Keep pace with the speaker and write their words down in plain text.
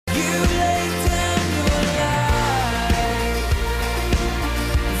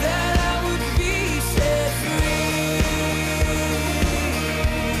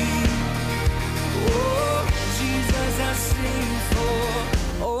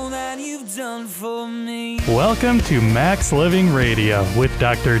done for me. Welcome to Max Living Radio with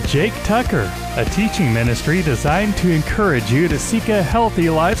Dr. Jake Tucker, a teaching ministry designed to encourage you to seek a healthy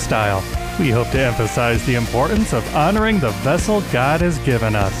lifestyle. We hope to emphasize the importance of honoring the vessel God has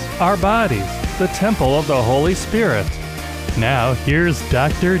given us, our bodies, the temple of the Holy Spirit. Now, here's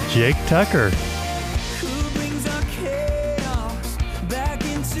Dr. Jake Tucker. Who brings our chaos back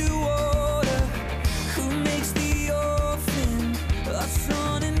into order? Who makes the orphan a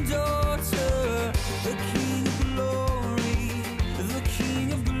son and daughter? The King of Glory, the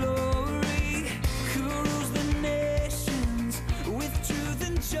King of Glory, who rules the nations with truth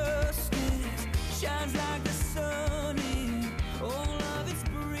and justice, shines like the sun in all of its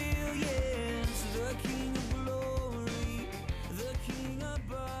brilliance. The King of Glory, the King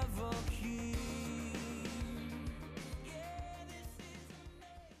above all kings.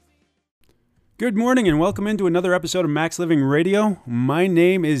 Good morning and welcome into another episode of Max Living Radio. My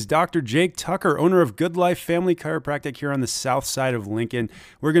name is Dr. Jake Tucker, owner of Good Life Family Chiropractic here on the south side of Lincoln.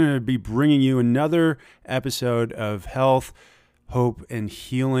 We're going to be bringing you another episode of health, hope, and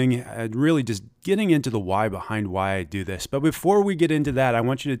healing, really just getting into the why behind why I do this. But before we get into that, I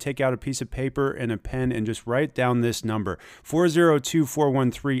want you to take out a piece of paper and a pen and just write down this number,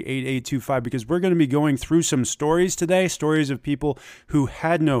 402-413-8825, because we're going to be going through some stories today, stories of people who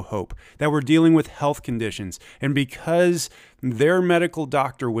had no hope, that were dealing with health conditions. And because their medical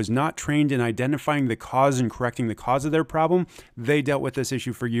doctor was not trained in identifying the cause and correcting the cause of their problem, they dealt with this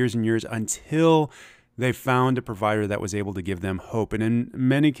issue for years and years until they found a provider that was able to give them hope. And in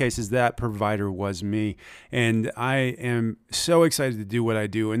many cases, that provider was me. And I am so excited to do what I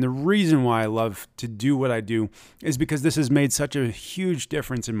do. And the reason why I love to do what I do is because this has made such a huge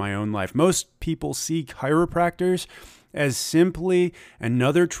difference in my own life. Most people see chiropractors as simply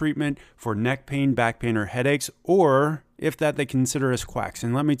another treatment for neck pain, back pain, or headaches, or if that, they consider us quacks.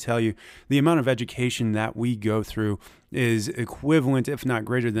 And let me tell you, the amount of education that we go through is equivalent, if not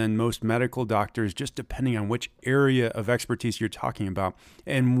greater than most medical doctors, just depending on which area of expertise you're talking about.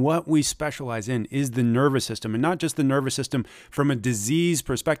 And what we specialize in is the nervous system, and not just the nervous system from a disease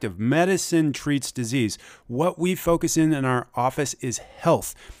perspective. Medicine treats disease. What we focus in our office is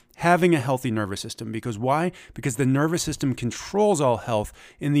health. Having a healthy nervous system. Because why? Because the nervous system controls all health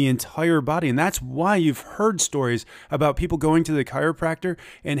in the entire body. And that's why you've heard stories about people going to the chiropractor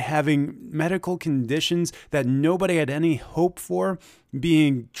and having medical conditions that nobody had any hope for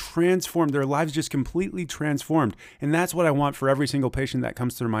being transformed, their lives just completely transformed. And that's what I want for every single patient that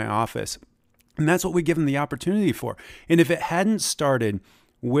comes through my office. And that's what we give them the opportunity for. And if it hadn't started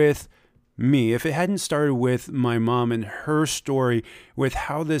with me, if it hadn't started with my mom and her story with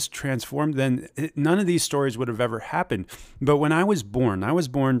how this transformed, then none of these stories would have ever happened. But when I was born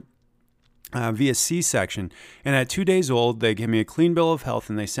via C-section, and at 2 days old, they gave me a clean bill of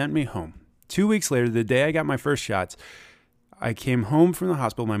health and they sent me home. 2 weeks later, the day I got my first shots, I came home from the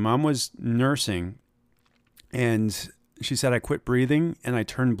hospital. My mom was nursing, and she said I quit breathing and I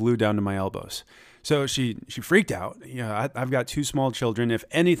turned blue down to my elbows. So she freaked out. I've got two small children. If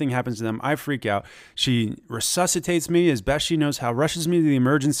anything happens to them, I freak out. She resuscitates me as best she knows how, rushes me to the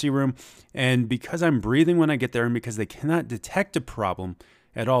emergency room. And because I'm breathing when I get there and because they cannot detect a problem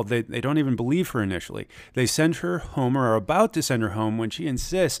at all, they don't even believe her initially. They send her home, or are about to send her home, when she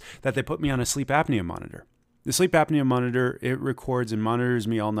insists that they put me on a sleep apnea monitor. The sleep apnea monitor, it records and monitors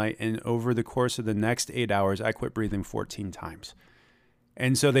me all night. And over the course of the next 8 hours, I quit breathing 14 times.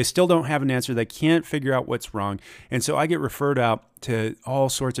 And so they still don't have an answer. They can't figure out what's wrong. And so I get referred out to all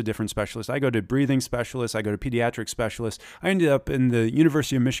sorts of different specialists. I go to breathing specialists. I go to pediatric specialists. I ended up in the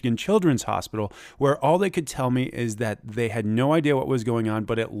University of Michigan Children's Hospital, where all they could tell me is that they had no idea what was going on,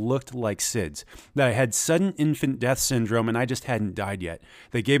 but it looked like SIDS, that I had sudden infant death syndrome and I just hadn't died yet.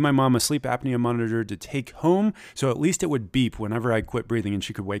 They gave my mom a sleep apnea monitor to take home, so at least it would beep whenever I quit breathing and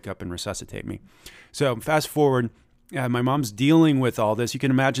she could wake up and resuscitate me. So fast forward, my mom's dealing with all this. You can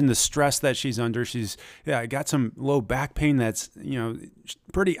imagine the stress that she's under. She's got some low back pain that's,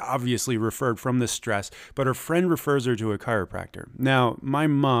 pretty obviously referred from the stress, but her friend refers her to a chiropractor. Now, my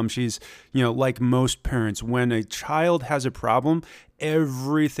mom, she's, like most parents, when a child has a problem,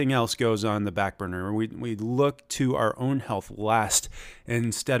 everything else goes on the back burner. We look to our own health last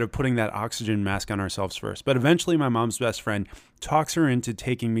instead of putting that oxygen mask on ourselves first. But eventually my mom's best friend talks her into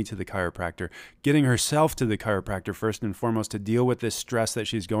taking me to the chiropractor, getting herself to the chiropractor first and foremost to deal with this stress that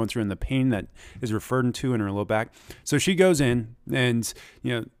she's going through and the pain that is referred to in her low back. So she goes in and,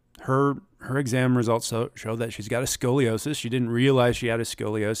 her exam results show that she's got a scoliosis. She didn't realize she had a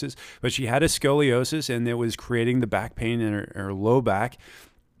scoliosis, but she had a scoliosis and it was creating the back pain in her low back.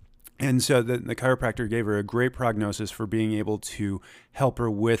 And so the chiropractor gave her a great prognosis for being able to help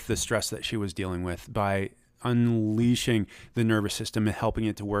her with the stress that she was dealing with by unleashing the nervous system and helping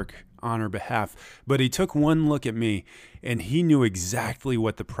it to work on her behalf. But he took one look at me and he knew exactly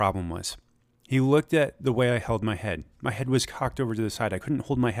what the problem was. He looked at the way I held my head. My head was cocked over to the side. I couldn't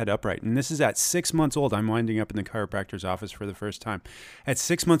hold my head upright. And this is at 6 months old. I'm winding up in the chiropractor's office for the first time. At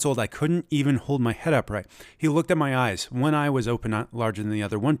 6 months old, I couldn't even hold my head upright. He looked at my eyes. One eye was open larger than the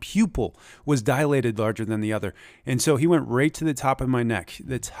other. One pupil was dilated larger than the other. And so he went right to the top of my neck.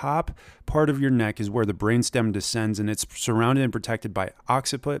 The top part of your neck is where the brainstem descends, and it's surrounded and protected by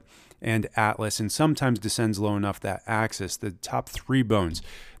occiput and atlas, and sometimes descends low enough that axis, the top 3 bones,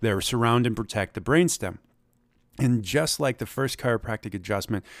 that surround and protect the brainstem. And just like the first chiropractic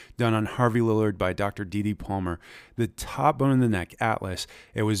adjustment done on Harvey Lillard by Dr. D.D. Palmer, the top bone of the neck, atlas,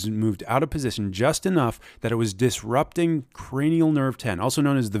 it was moved out of position just enough that it was disrupting cranial nerve 10, also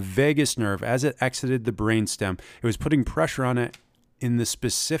known as the vagus nerve. As it exited the brainstem, it was putting pressure on it in the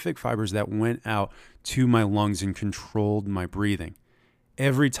specific fibers that went out to my lungs and controlled my breathing.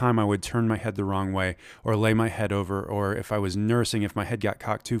 Every time I would turn my head the wrong way or lay my head over, or if I was nursing, if my head got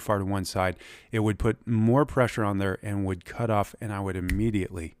cocked too far to one side, it would put more pressure on there and would cut off, and I would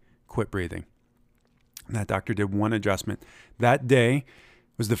immediately quit breathing. That doctor did one adjustment. That day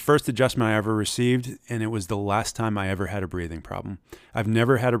was the first adjustment I ever received, and it was the last time I ever had a breathing problem. I've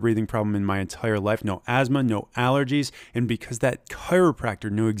never had a breathing problem in my entire life. No asthma, no allergies. And because that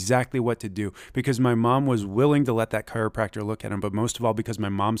chiropractor knew exactly what to do, because my mom was willing to let that chiropractor look at him, but most of all because my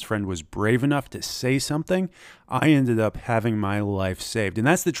mom's friend was brave enough to say something, I ended up having my life saved. And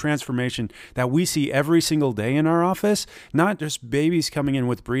that's the transformation that we see every single day in our office. Not just babies coming in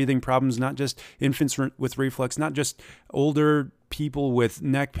with breathing problems, not just infants with reflux, not just older people with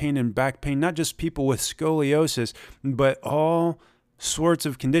neck pain and back pain, not just people with scoliosis, but all sorts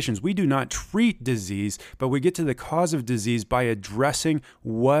of conditions. We do not treat disease, but we get to the cause of disease by addressing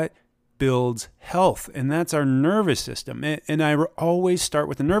what builds health, and that's our nervous system. And I always start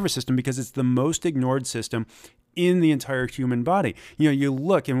with the nervous system because it's the most ignored system in the entire human body. You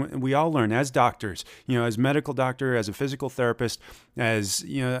look, and we all learn as doctors, as medical doctor, as a physical therapist, as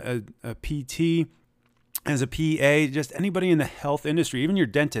a PT, as a PA, just anybody in the health industry, even your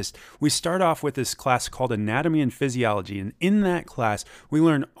dentist, we start off with this class called Anatomy and Physiology. And in that class, we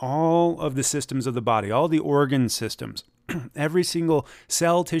learn all of the systems of the body, all the organ systems. Every single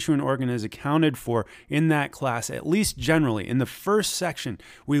cell, tissue, and organ is accounted for in that class, at least generally. In the first section,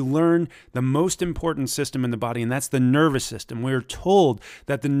 we learn the most important system in the body, and that's the nervous system. We're told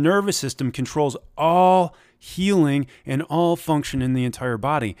that the nervous system controls all healing and all function in the entire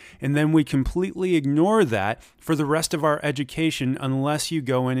body. And then we completely ignore that for the rest of our education unless you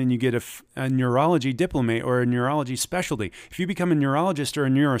go in and you get a neurology diplomate or a neurology specialty. If you become a neurologist or a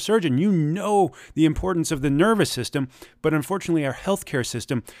neurosurgeon, you know the importance of the nervous system, but unfortunately our healthcare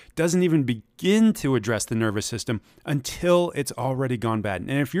system doesn't even begin to address the nervous system until it's already gone bad. And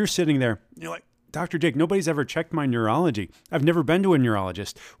if you're sitting there, you're like, Dr. Jake, nobody's ever checked my neurology. I've never been to a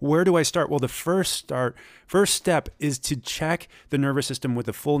neurologist. Where do I start? Well, the first step is to check the nervous system with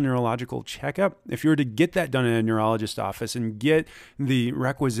a full neurological checkup. If you were to get that done in a neurologist office and get the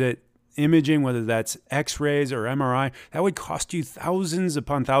requisite imaging, whether that's x-rays or MRI, that would cost you thousands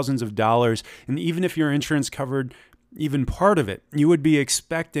upon thousands of dollars. And even if your insurance covered even part of it, you would be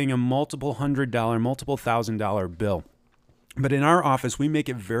expecting a multiple $100, multiple $1,000 bill. But in our office, we make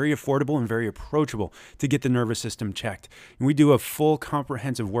it very affordable and very approachable to get the nervous system checked. And we do a full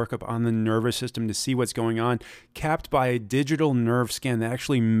comprehensive workup on the nervous system to see what's going on, capped by a digital nerve scan that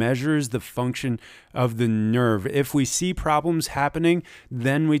actually measures the function of the nerve. If we see problems happening,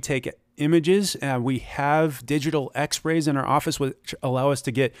 then we take images. We have digital x-rays in our office which allow us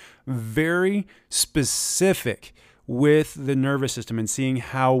to get very specific with the nervous system and seeing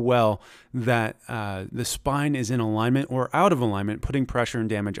how well that the spine is in alignment or out of alignment, putting pressure and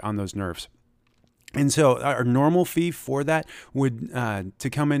damage on those nerves. And so our normal fee for that would to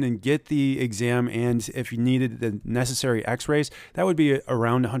come in and get the exam, and if you needed the necessary x-rays, that would be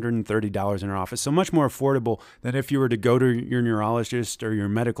around $130 in our office. So much more affordable than if you were to go to your neurologist or your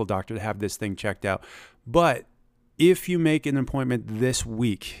medical doctor to have this thing checked out. But if you make an appointment this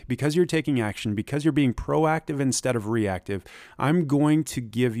week, because you're taking action, because you're being proactive instead of reactive, I'm going to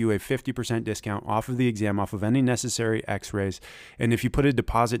give you a 50% discount off of the exam, off of any necessary x-rays. And if you put a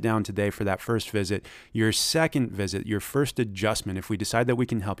deposit down today for that first visit, your second visit, your first adjustment, if we decide that we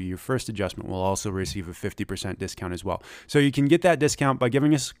can help you, your first adjustment will also receive a 50% discount as well. So you can get that discount by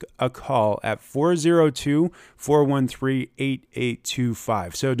giving us a call at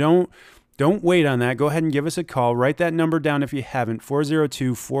 402-413-8825. So don't Don't wait on that. Go ahead and give us a call. Write that number down if you haven't,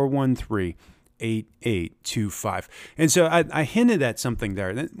 402-413-8825. And so I hinted at something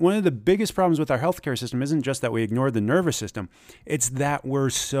there. One of the biggest problems with our healthcare system isn't just that we ignore the nervous system. It's that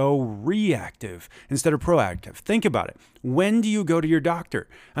we're so reactive instead of proactive. Think about it. When do you go to your doctor?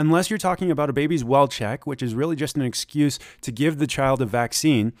 Unless you're talking about a baby's well check, which is really just an excuse to give the child a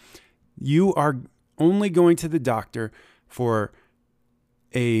vaccine, you are only going to the doctor for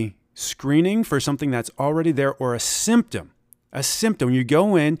a screening for something that's already there or a symptom. A symptom. You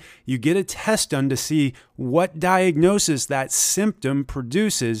go in, you get a test done to see what diagnosis that symptom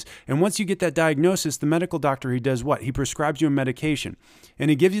produces. And once you get that diagnosis, the medical doctor, he does what? He prescribes you a medication. And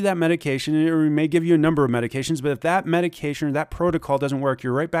he gives you that medication, or he may give you a number of medications. But if that medication or that protocol doesn't work,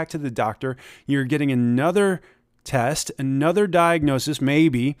 you're right back to the doctor. You're getting another test, another diagnosis,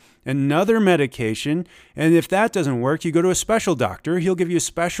 maybe another medication. And if that doesn't work, you go to a special doctor. He'll give you a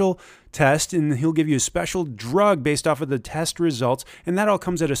special test and he'll give you a special drug based off of the test results. And that all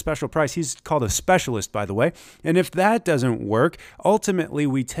comes at a special price. He's called a specialist, by the way. And if that doesn't work, ultimately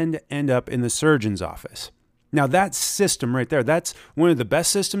we tend to end up in the surgeon's office. Now, that system right there, that's one of the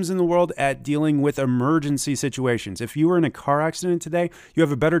best systems in the world at dealing with emergency situations. If you were in a car accident today, you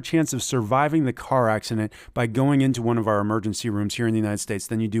have a better chance of surviving the car accident by going into one of our emergency rooms here in the United States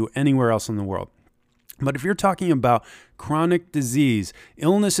than you do anywhere else in the world. But if you're talking about chronic disease,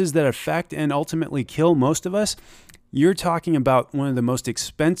 illnesses that affect and ultimately kill most of us, you're talking about one of the most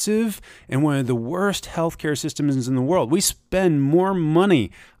expensive and one of the worst healthcare systems in the world. We spend more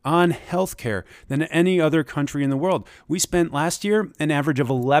money on healthcare than any other country in the world. We spent last year an average of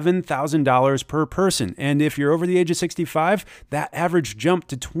 $11,000 per person. And if you're over the age of 65, that average jumped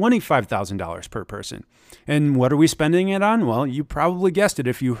to $25,000 per person. And what are we spending it on? Well, you probably guessed it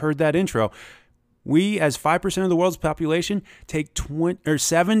if you heard that intro. We, as 5% of the world's population, take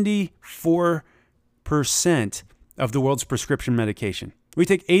 74% of the world's prescription medication. We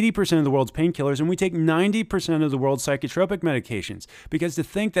take 80% of the world's painkillers, and we take 90% of the world's psychotropic medications. Because to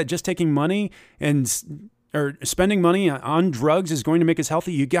think that just taking money or spending money on drugs is going to make us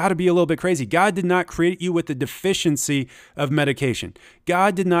healthy, you got to be a little bit crazy. God did not create you with the deficiency of medication.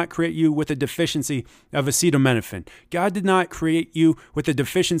 God did not create you with a deficiency of acetaminophen. God did not create you with a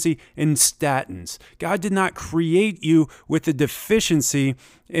deficiency in statins. God did not create you with a deficiency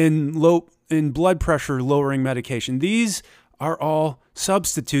in blood pressure lowering medication. These are all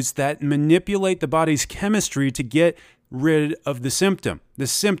substitutes that manipulate the body's chemistry to get rid of the symptom. The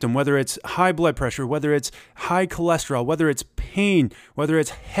symptom, whether it's high blood pressure, whether it's high cholesterol, whether it's pain, whether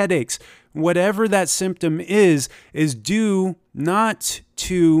it's headaches, whatever that symptom is due not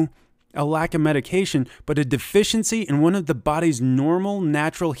to a lack of medication, but a deficiency in one of the body's normal,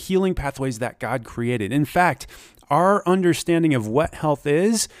 natural healing pathways that God created. In fact, our understanding of what health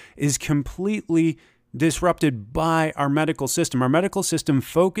is completely disrupted by our medical system. Our medical system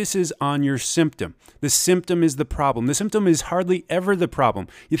focuses on your symptom. The symptom is the problem. The symptom is hardly ever the problem.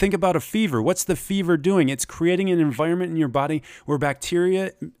 You think about a fever. What's the fever doing? It's creating an environment in your body where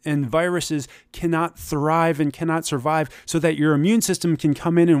bacteria and viruses cannot thrive and cannot survive so that your immune system can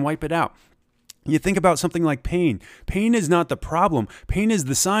come in and wipe it out. You think about something like pain. Pain is not the problem. Pain is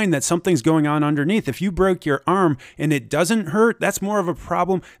the sign that something's going on underneath. If you broke your arm and it doesn't hurt, that's more of a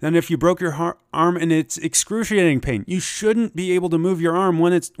problem than if you broke your arm and it's excruciating pain. You shouldn't be able to move your arm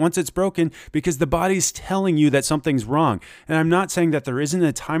once it's broken because the body's telling you that something's wrong. And I'm not saying that there isn't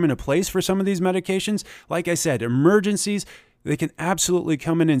a time and a place for some of these medications. Like I said, emergencies, they can absolutely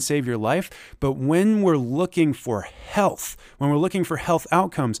come in and save your life. But when we're looking for health, when we're looking for health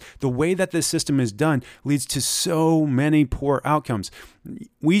outcomes, the way that this system is done leads to so many poor outcomes.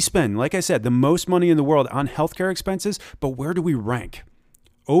 We spend, like I said, the most money in the world on healthcare expenses, but where do we rank?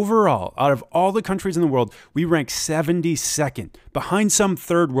 Overall, out of all the countries in the world, we rank 72nd, behind some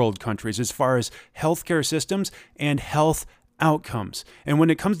third world countries as far as healthcare systems and health outcomes. And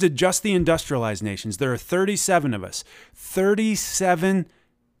when it comes to just the industrialized nations, there are 37 of us. 37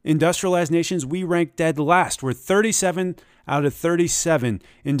 industrialized nations, we rank dead last. We're 37 out of 37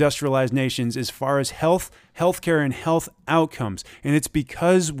 industrialized nations as far as healthcare and health outcomes. And it's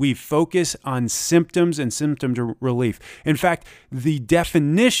because we focus on symptoms and symptom relief. In fact, the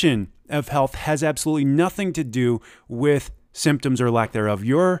definition of health has absolutely nothing to do with symptoms or lack thereof.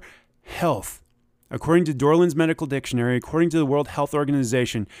 Your health, according to Dorland's Medical Dictionary, according to the World Health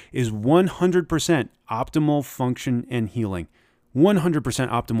Organization, is 100% optimal function and healing. 100%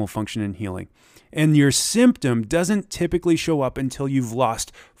 optimal function and healing. And your symptom doesn't typically show up until you've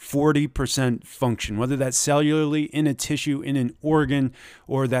lost 40% function, whether that's cellularly, in a tissue, in an organ,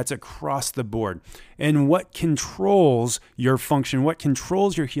 or that's across the board. And what controls your function, what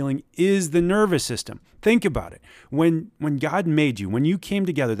controls your healing is the nervous system. Think about it. When God made you, when you came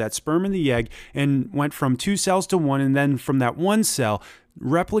together, that sperm and the egg, and went from 2 cells to 1, and then from that 1 cell,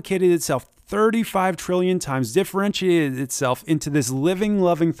 replicated itself 35 trillion times, differentiated itself into this living,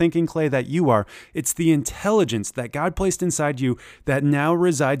 loving, thinking clay that you are. It's the intelligence that God placed inside you that now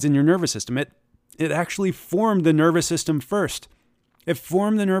resides in your nervous system. It actually formed the nervous system first. It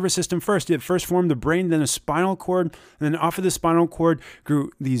formed the nervous system first. It first formed the brain, then a spinal cord, and then off of the spinal cord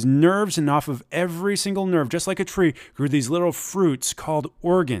grew these nerves, and off of every single nerve, just like a tree, grew these little fruits called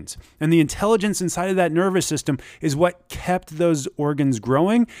organs. And the intelligence inside of that nervous system is what kept those organs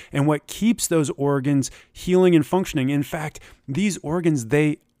growing and what keeps those organs healing and functioning. In fact, these organs,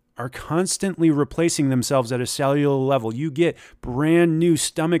 they are constantly replacing themselves at a cellular level. You get brand new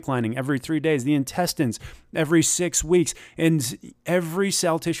stomach lining every 3 days, the intestines every 6 weeks, and every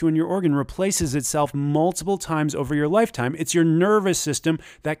cell tissue in your organ replaces itself multiple times over your lifetime. It's your nervous system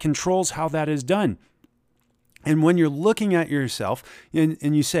that controls how that is done. And when you're looking at yourself and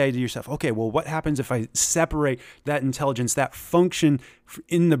you say to yourself, okay, well, what happens if I separate that intelligence, that function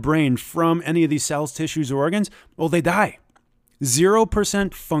in the brain from any of these cells, tissues, or organs? Well, they die.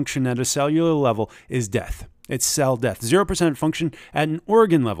 0% function at a cellular level is death. It's cell death. 0% function at an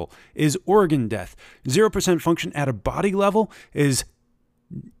organ level is organ death. 0% function at a body level is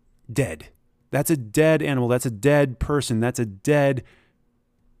dead. That's a dead animal. That's a dead person. That's a dead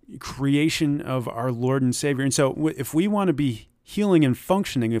creation of our Lord and Savior. And so if we want to be healing and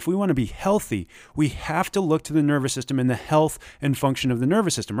functioning, if we want to be healthy, we have to look to the nervous system and the health and function of the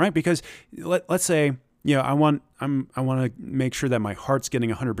nervous system, right? Because let's say, I want to make sure that my heart's getting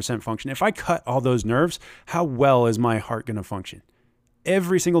 100% function. If I cut all those nerves, how well is my heart going to function?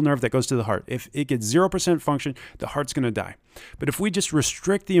 Every single nerve that goes to the heart, if it gets 0% function, the heart's going to die. But if we just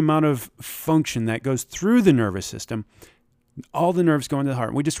restrict the amount of function that goes through the nervous system, all the nerves going to the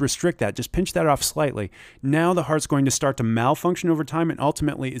heart, we just restrict that, just pinch that off slightly. Now the heart's going to start to malfunction over time, and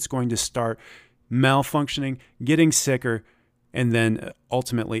ultimately it's going to start malfunctioning, getting sicker, and then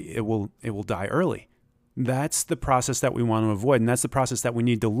ultimately it will die early. That's the process that we want to avoid, and that's the process that we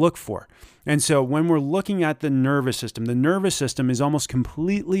need to look for. And so when we're looking at the nervous system is almost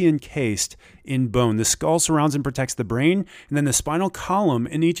completely encased in bone. The skull surrounds and protects the brain, and then the spinal column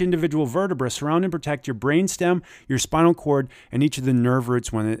in each individual vertebra surround and protect your brainstem, your spinal cord, and each of the nerve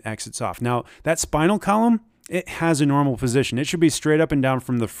roots when it exits off. Now, that spinal column, it has a normal position. It should be straight up and down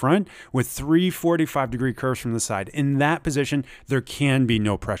from the front with 3 45-degree curves from the side. In that position, there can be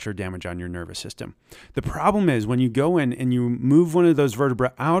no pressure damage on your nervous system. The problem is when you go in and you move one of those vertebrae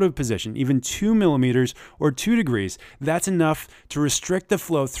out of position, even 2 millimeters or 2 degrees, that's enough to restrict the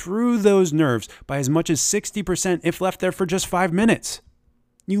flow through those nerves by as much as 60% if left there for just 5 minutes.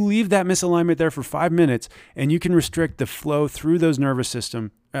 You leave that misalignment there for 5 minutes, and you can restrict the flow through those nervous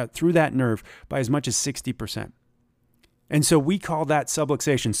system, through that nerve by as much as 60%. And so we call that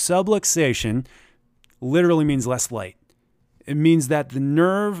subluxation. Subluxation literally means less light. It means that the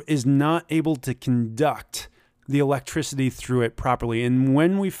nerve is not able to conduct the electricity through it properly. And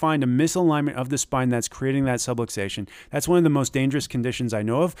when we find a misalignment of the spine that's creating that subluxation, that's one of the most dangerous conditions I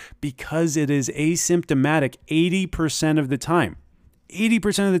know of because it is asymptomatic 80% of the time.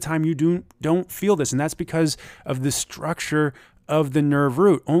 80% of the time you don't feel this, and that's because of the structure of the nerve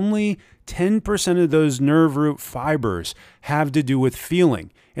root. Only 10% of those nerve root fibers have to do with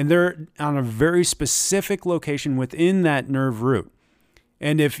feeling, and they're on a very specific location within that nerve root.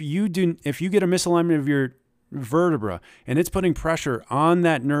 And if you get a misalignment of your vertebra and it's putting pressure on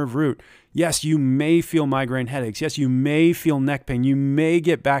that nerve root, yes, you may feel migraine headaches. Yes, you may feel neck pain. You may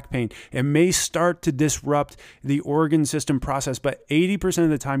get back pain. It may start to disrupt the organ system process, but 80% of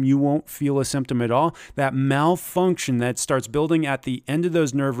the time you won't feel a symptom at all. That malfunction that starts building at the end of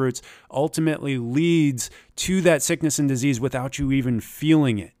those nerve roots ultimately leads to that sickness and disease without you even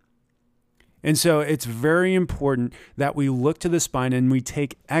feeling it. And so it's very important that we look to the spine and we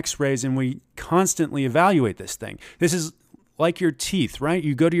take x-rays and we constantly evaluate this thing. This is like your teeth, right?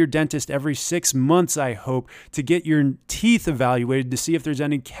 You go to your dentist every 6 months, I hope, to get your teeth evaluated to see if there's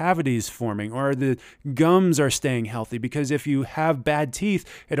any cavities forming or the gums are staying healthy. Because if you have bad teeth,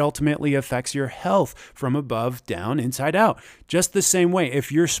 it ultimately affects your health from above, down, inside out. Just the same way,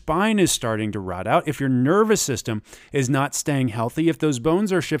 if your spine is starting to rot out, if your nervous system is not staying healthy, if those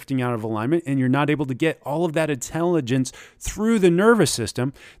bones are shifting out of alignment and you're not able to get all of that intelligence through the nervous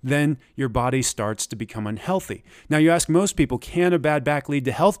system, then your body starts to become unhealthy. Now, you ask most people, people, can a bad back lead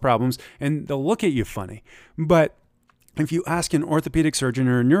to health problems? And they'll look at you funny. But if you ask an orthopedic surgeon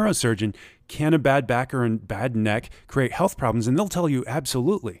or a neurosurgeon, can a bad back or a bad neck create health problems? And they'll tell you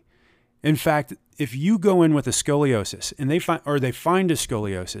absolutely. In fact, if you go in with a scoliosis and they find a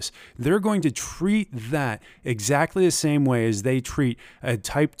scoliosis, they're going to treat that exactly the same way as they treat a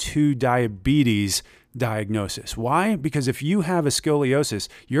type 2 diabetes diagnosis. Why? Because if you have a scoliosis,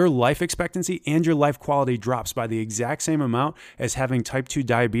 your life expectancy and your life quality drops by the exact same amount as having type 2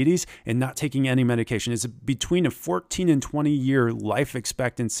 diabetes and not taking any medication. It's between a 14 and 20 year life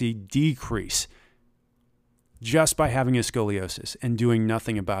expectancy decrease just by having a scoliosis and doing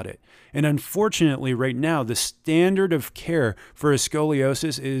nothing about it. And unfortunately, right now, the standard of care for a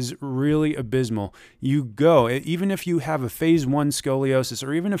scoliosis is really abysmal. You go, even if you have a phase 1 scoliosis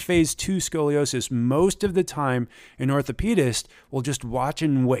or even a phase 2 scoliosis, most of the time an orthopedist will just watch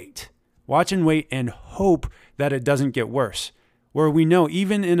and wait and hope that it doesn't get worse. Where we know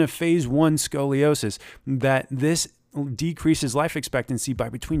even in a phase 1 scoliosis that this decreases life expectancy by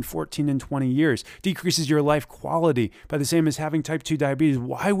between 14 and 20 years, decreases your life quality by the same as having type 2 diabetes.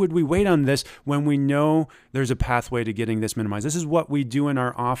 Why would we wait on this when we know there's a pathway to getting this minimized? This is what we do in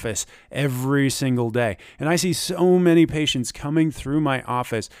our office every single day. And I see so many patients coming through my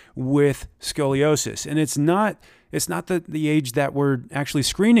office with scoliosis. And it's not the age that we're actually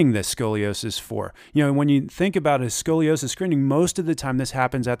screening this scoliosis for. You know, when you think about a scoliosis screening, most of the time this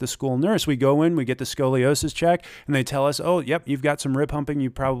happens at the school nurse. We go in, we get the scoliosis check, and they tell us, oh, yep, you've got some rib humping. You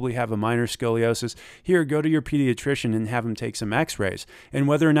probably have a minor scoliosis. Here, go to your pediatrician and have him take some x-rays. And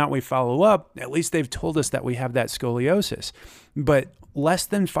whether or not we follow up, at least they've told us that we have that scoliosis. But less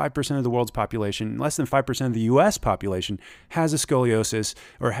than 5% of the world's population, less than 5% of the US population has a scoliosis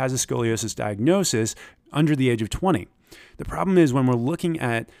or has a scoliosis diagnosis under the age of 20. The problem is when we're looking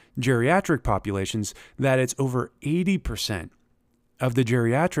at geriatric populations, that it's over 80% of the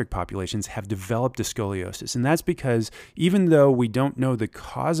geriatric populations have developed a scoliosis. And that's because even though we don't know the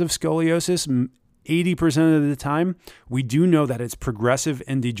cause of scoliosis, 80% of the time, we do know that it's progressive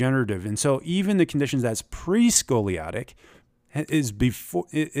and degenerative. And so even the conditions that's pre-scoliotic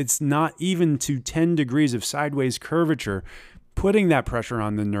it's not even to 10 degrees of sideways curvature, putting that pressure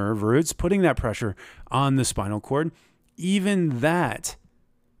on the nerve roots, putting that pressure on the spinal cord. Even that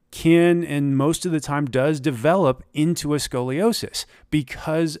can, and most of the time does, develop into a scoliosis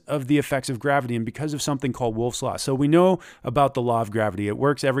because of the effects of gravity and because of something called Wolff's Law. So we know about the law of gravity. It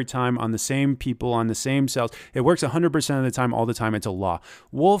works every time on the same people, on the same cells. It works 100% of the time, all the time. It's a law.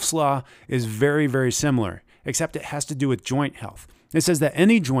 Wolff's Law is very, very similar, except it has to do with joint health. It says that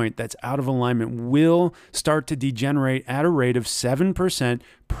any joint that's out of alignment will start to degenerate at a rate of 7%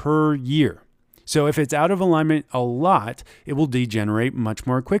 per year. So if it's out of alignment a lot, it will degenerate much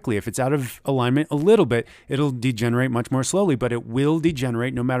more quickly. If it's out of alignment a little bit, it'll degenerate much more slowly, but it will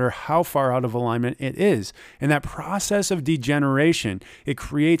degenerate no matter how far out of alignment it is. And that process of degeneration, it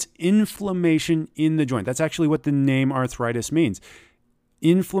creates inflammation in the joint. That's actually what the name arthritis means.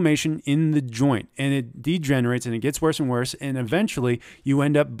 Inflammation in the joint, and it degenerates and it gets worse and worse, and eventually you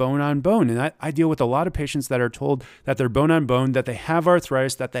end up bone on bone. And I deal with a lot of patients that are told that they're bone on bone, that they have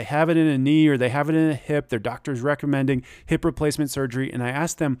arthritis, that they have it in a knee or they have it in a hip. Their doctor's recommending hip replacement surgery, and I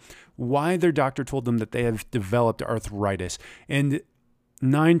ask them why their doctor told them that they have developed arthritis. And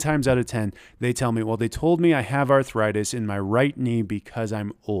 9 times out of 10, they tell me, well, they told me I have arthritis in my right knee because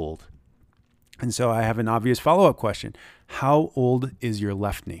I'm old. And so I have an obvious follow-up question. How old is your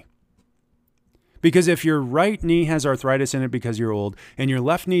left knee? Because if your right knee has arthritis in it because you're old and your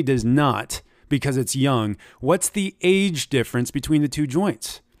left knee does not because it's young, what's the age difference between the two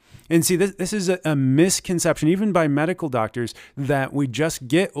joints? And see, this is a misconception, even by medical doctors, that we just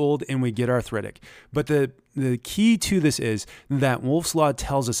get old and we get arthritic. But the key to this is that Wolff's Law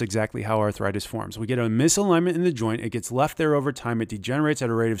tells us exactly how arthritis forms. We get a misalignment in the joint. It gets left there over time. It degenerates at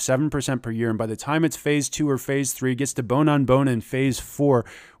a rate of 7% per year. And by the time it's phase 2 or phase 3, gets to bone on bone in phase 4,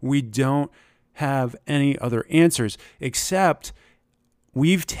 we don't have any other answers except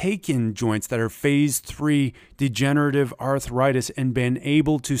we've taken joints that are phase 3 degenerative arthritis and been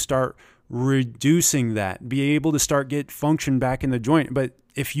able to start reducing that, be able to start get function back in the joint. But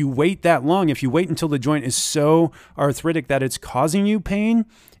if you wait that long, if you wait until the joint is so arthritic that it's causing you pain,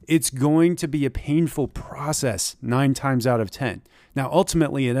 it's going to be a painful process 9 times out of 10. Now,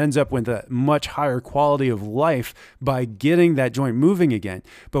 ultimately, it ends up with a much higher quality of life by getting that joint moving again.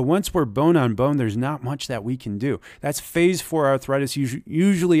 But once we're bone on bone, there's not much that we can do. That's phase 4 arthritis. You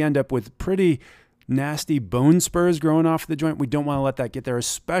usually end up with pretty nasty bone spurs growing off the joint. We don't want to let that get there,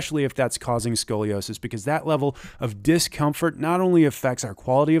 especially if that's causing scoliosis, because that level of discomfort not only affects our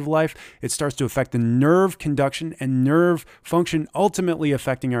quality of life, it starts to affect the nerve conduction and nerve function, ultimately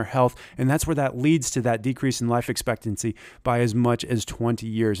affecting our health. And that's where that leads to that decrease in life expectancy by as much as 20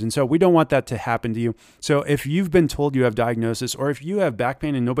 years. And so we don't want that to happen to you. So if you've been told you have diagnosis, or if you have back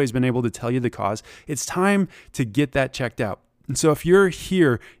pain and nobody's been able to tell you the cause, it's time to get that checked out. And so if you're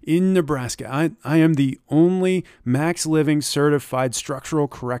here in Nebraska, I am the only Max Living certified structural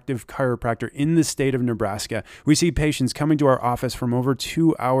corrective chiropractor in the state of Nebraska. We see patients coming to our office from over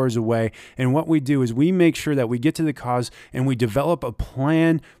 2 hours away. And what we do is we make sure that we get to the cause and we develop a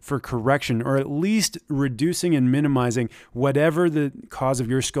plan for correction, or at least reducing and minimizing whatever the cause of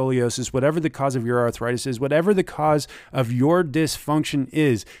your scoliosis, whatever the cause of your arthritis is, whatever the cause of your dysfunction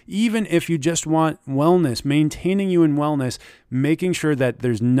is. Even if you just want wellness, maintaining you in wellness, making sure that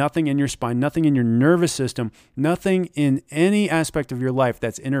there's nothing in your spine, nothing in your nervous system, nothing in any aspect of your life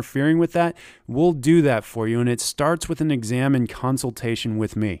that's interfering with that, we'll do that for you. And it starts with an exam and consultation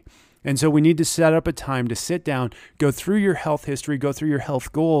with me. And so we need to set up a time to sit down, go through your health history, go through your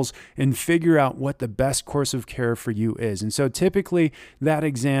health goals, and figure out what the best course of care for you is. And so typically that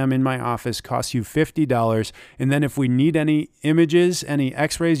exam in my office costs you $50. And then if we need any images, any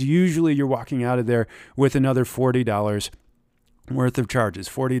x-rays, usually you're walking out of there with another $40 worth of charges,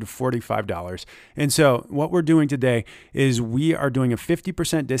 $40 to $45. And so what we're doing today is we are doing a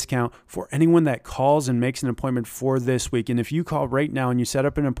 50% discount for anyone that calls and makes an appointment for this week. And if you call right now and you set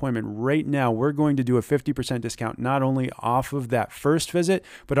up an appointment right now, we're going to do a 50% discount, not only off of that first visit,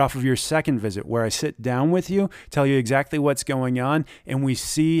 but off of your second visit, where I sit down with you, tell you exactly what's going on, and we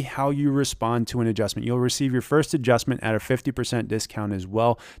see how you respond to an adjustment. You'll receive your first adjustment at a 50% discount as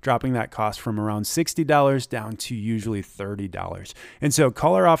well, dropping that cost from around $60 down to usually $30. And so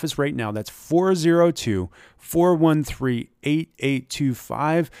call our office right now. That's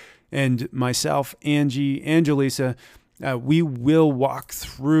 402-413-8825. And myself, Angie, Angelisa, we will walk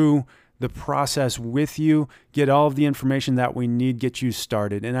through the process with you, get all of the information that we need, get you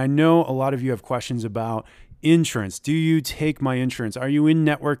started. And I know a lot of you have questions about insurance. Do you take my insurance? Are you in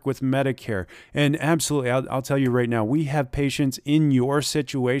network with Medicare? And absolutely, I'll tell you right now, we have patients in your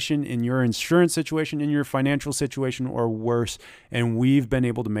situation, in your insurance situation, in your financial situation, or worse, and we've been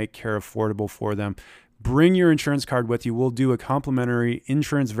able to make care affordable for them. Bring your insurance card with you. We'll do a complimentary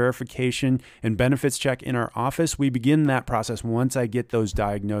insurance verification and benefits check in our office. We begin that process once I get those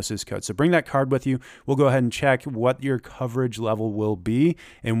diagnosis codes. So bring that card with you. We'll go ahead and check what your coverage level will be,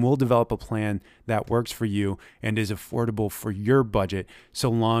 and we'll develop a plan that works for you and is affordable for your budget,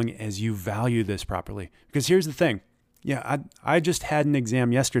 so long as you value this properly. Because here's the thing. Yeah, I just had an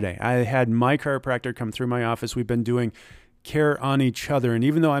exam yesterday. I had my chiropractor come through my office. We've been doing care on each other. And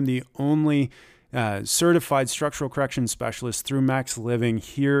even though I'm the only certified structural correction specialist through Max Living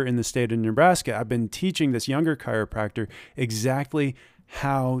here in the state of Nebraska, I've been teaching this younger chiropractor exactly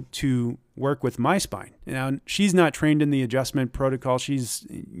how to work with my spine. Now, she's not trained in the adjustment protocol. She's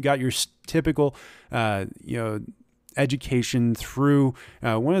got your typical, education through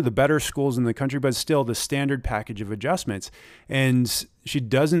one of the better schools in the country, but still the standard package of adjustments. And she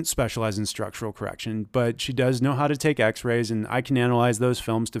doesn't specialize in structural correction, but she does know how to take x-rays, and I can analyze those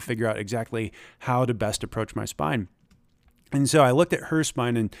films to figure out exactly how to best approach my spine. And so I looked at her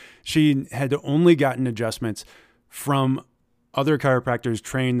spine, and she had only gotten adjustments from other chiropractors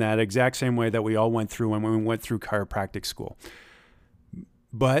trained that exact same way that we all went through when we went through chiropractic school.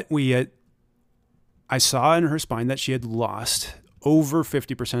 But I saw in her spine that she had lost over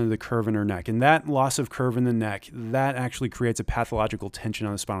 50% of the curve in her neck. And that loss of curve in the neck, that actually creates a pathological tension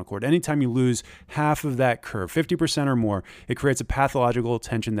on the spinal cord. Anytime you lose half of that curve, 50% or more, it creates a pathological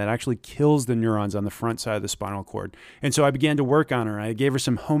tension that actually kills the neurons on the front side of the spinal cord. And so I began to work on her. I gave her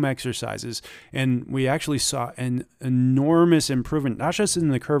some home exercises, and we actually saw an enormous improvement, not just in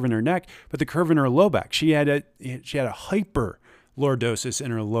the curve in her neck, but the curve in her low back. She had a hyperlordosis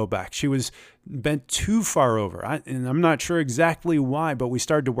in her low back. She was bent too far over. And I'm not sure exactly why, but we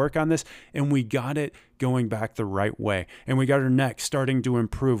started to work on this, and we got it going back the right way. And we got her neck starting to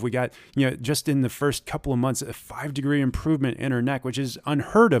improve. We got, just in the first couple of months, a 5-degree improvement in her neck, which is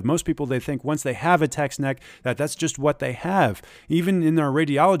unheard of. Most people, they think once they have a text neck, that's just what they have. Even in our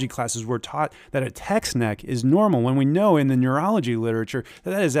radiology classes, we're taught that a text neck is normal, when we know in the neurology literature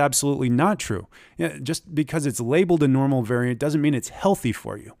that is absolutely not true. Just because it's labeled a normal variant doesn't mean it's healthy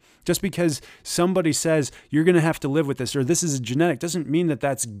for you. Just because somebody says you're going to have to live with this, or this is a genetic, doesn't mean that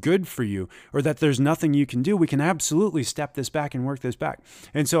that's good for you, or that there's nothing you can do. We can absolutely step this back and work this back.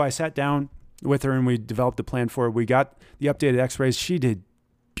 And so I sat down with her and we developed a plan for her. We got the updated x-rays. She did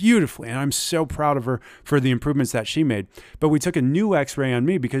beautifully. And I'm so proud of her for the improvements that she made. But we took a new x-ray on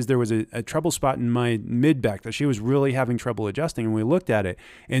me because there was a trouble spot in my mid-back that she was really having trouble adjusting. And we looked at it,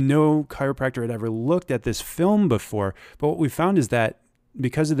 and no chiropractor had ever looked at this film before. But what we found is that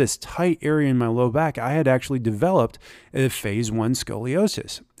because of this tight area in my low back, I had actually developed a phase 1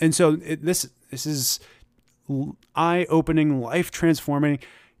 scoliosis. And so this is eye-opening, life-transforming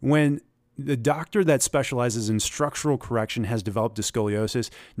when the doctor that specializes in structural correction has developed a scoliosis.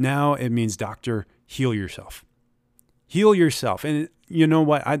 Now it means, doctor, heal yourself. Heal yourself. And you know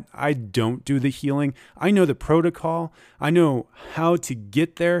what? I don't do the healing. I know the protocol. I know how to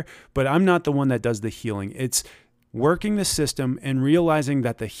get there, but I'm not the one that does the healing. It's working the system and realizing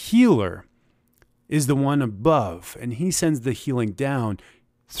that the healer is the one above, and he sends the healing down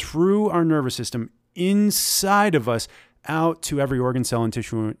through our nervous system inside of us out to every organ, cell, and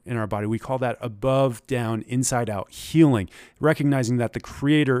tissue in our body. We call that above, down, inside out healing, recognizing that the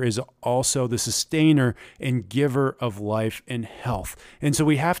creator is also the sustainer and giver of life and health. And so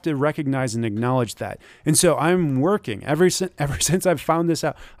we have to recognize and acknowledge that. And so I'm working, ever since I've found this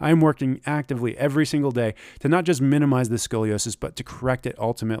out, I'm working actively every single day to not just minimize the scoliosis, but to correct it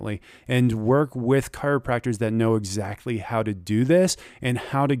ultimately, and work with chiropractors that know exactly how to do this and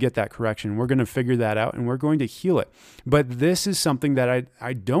how to get that correction. We're going to figure that out, and we're going to heal it. But this is something that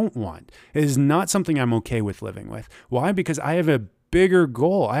I don't want. It is not something I'm okay with living with. Why? Because I have a bigger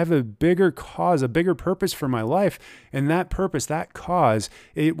goal. I have a bigger cause, a bigger purpose for my life. And that purpose, that cause,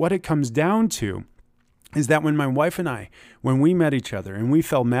 what it comes down to is that when my wife and I, when we met each other and we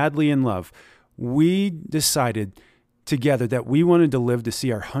fell madly in love, we decided together that we wanted to live to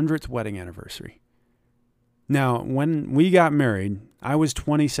see our 100th wedding anniversary. Now, when we got married, I was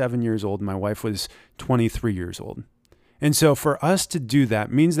 27 years old. My wife was 23 years old. And so for us to do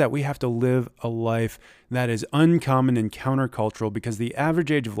that means that we have to live a life that is uncommon and countercultural, because the average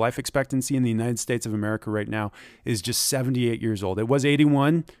age of life expectancy in the United States of America right now is just 78 years old. It was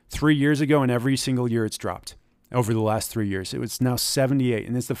 81 3 years ago, and every single year it's dropped over the last 3 years. It was now 78.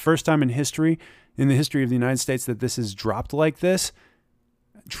 And it's the first time in the history of the United States that this has dropped like this,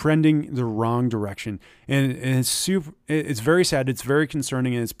 trending the wrong direction. And it's very sad. It's very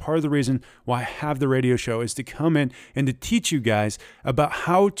concerning. And it's part of the reason why I have the radio show, is to come in and to teach you guys about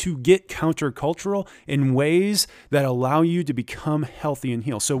how to get countercultural in ways that allow you to become healthy and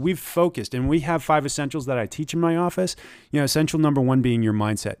heal. So we've focused, and we have 5 essentials that I teach in my office. Essential number 1 being your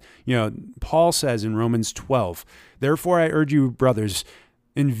mindset. Paul says in Romans 12, "Therefore I urge you, brothers,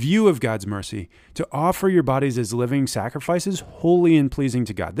 in view of God's mercy, to offer your bodies as living sacrifices, holy and pleasing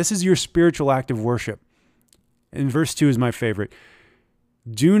to God." This is your spiritual act of worship. And verse 2 is my favorite.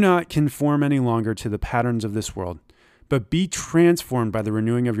 "Do not conform any longer to the patterns of this world, but be transformed by the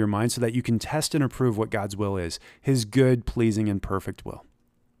renewing of your mind, so that you can test and approve what God's will is, his good, pleasing, and perfect will."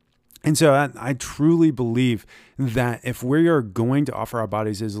 And so I truly believe that if we are going to offer our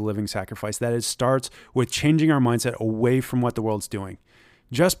bodies as a living sacrifice, that it starts with changing our mindset away from what the world's doing.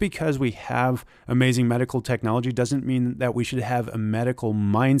 Just because we have amazing medical technology doesn't mean that we should have a medical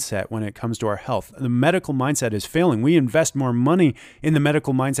mindset when it comes to our health. The medical mindset is failing. We invest more money in the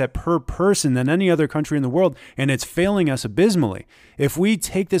medical mindset per person than any other country in the world, and it's failing us abysmally. If we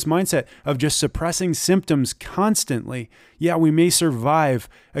take this mindset of just suppressing symptoms constantly, yeah, we may survive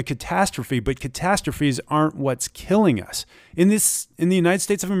a catastrophe, but catastrophes aren't what's killing us. In the United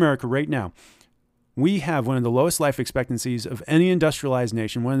States of America right now, we have one of the lowest life expectancies of any industrialized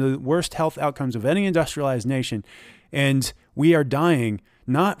nation, one of the worst health outcomes of any industrialized nation, and we are dying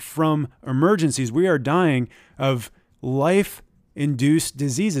not from emergencies. We are dying of life-induced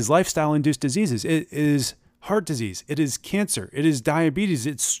diseases, lifestyle-induced diseases. It is heart disease. It is cancer. It is diabetes.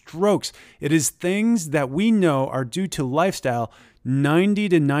 It's strokes. It is things that we know are due to lifestyle 90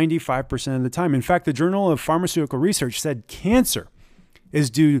 to 95% of the time. In fact, the Journal of Pharmaceutical Research said cancer is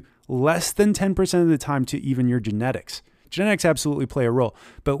due less than 10% of the time to even your genetics. Genetics absolutely play a role,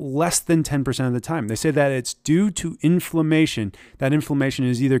 but less than 10% of the time. They say that it's due to inflammation. That inflammation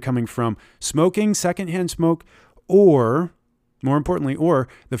is either coming from smoking, secondhand smoke, or, more importantly, or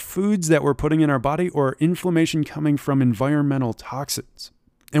the foods that we're putting in our body, or inflammation coming from environmental toxins.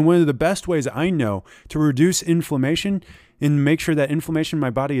 And one of the best ways I know to reduce inflammation and make sure that inflammation in my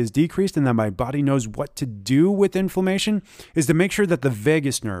body is decreased and that my body knows what to do with inflammation is to make sure that the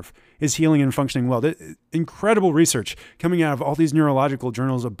vagus nerve is healing and functioning well. Incredible research coming out of all these neurological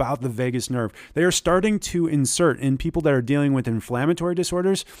journals about the vagus nerve. They are starting to insert in people that are dealing with inflammatory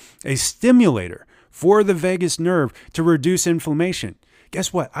disorders a stimulator for the vagus nerve to reduce inflammation.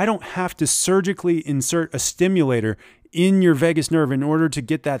 Guess what? I don't have to surgically insert a stimulator in your vagus nerve in order to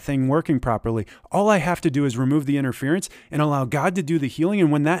get that thing working properly. All I have to do is remove the interference and allow God to do the healing.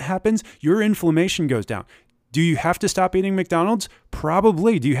 And when that happens, your inflammation goes down. Do you have to stop eating McDonald's?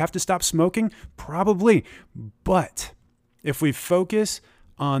 Probably. Do you have to stop smoking? Probably. But if we focus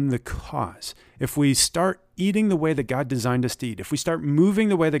on the cause, if we start eating the way that God designed us to eat, if we start moving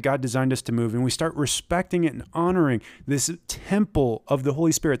the way that God designed us to move, and we start respecting it and honoring this temple of the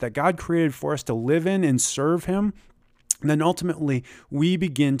Holy Spirit that God created for us to live in and serve Him, then ultimately we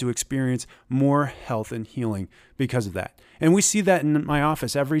begin to experience more health and healing because of that. And we see that in my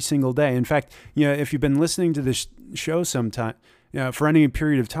office every single day. In fact, if you've been listening to this show sometime, for any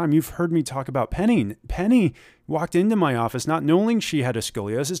period of time, you've heard me talk about Penny. Penny walked into my office not knowing she had a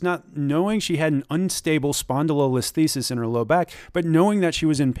scoliosis, not knowing she had an unstable spondylolisthesis in her low back, but knowing that she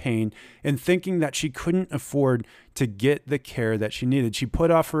was in pain and thinking that she couldn't afford to get the care that she needed. She put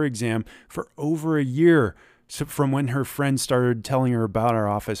off her exam for over a year from when her friends started telling her about our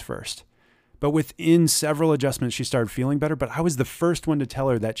office first. But within several adjustments, she started feeling better. But I was the first one to tell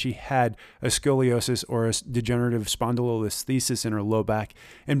her that she had a scoliosis or a degenerative spondylolisthesis in her low back.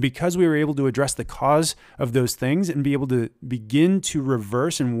 And because we were able to address the cause of those things and be able to begin to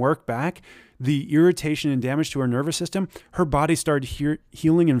reverse and work back the irritation and damage to her nervous system, her body started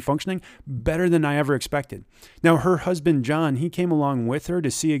healing and functioning better than I ever expected. Now, her husband, John, he came along with her to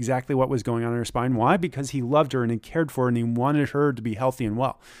see exactly what was going on in her spine. Why? Because he loved her and he cared for her and he wanted her to be healthy and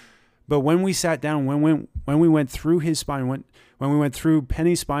well. But when we sat down, when we went through his spine, when we went through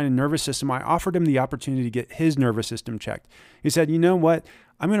Penny's spine and nervous system, I offered him the opportunity to get his nervous system checked. He said, you know what?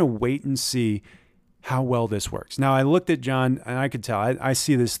 I'm going to wait and see how well this works. Now, I looked at John and I could tell, I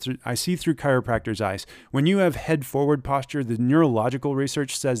see through chiropractor's eyes. When you have head forward posture, the neurological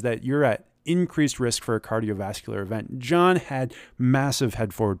research says that you're at increased risk for a cardiovascular event. John had massive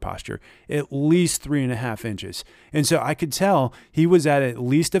head forward posture, at least 3.5 inches. And so I could tell he was at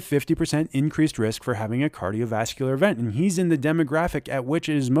least a 50% increased risk for having a cardiovascular event. And he's in the demographic at which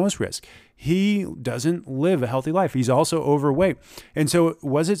it is most risk. He doesn't live a healthy life. He's also overweight. And so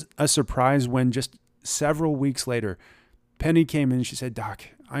was it a surprise when just several weeks later, Penny came in and she said, Doc,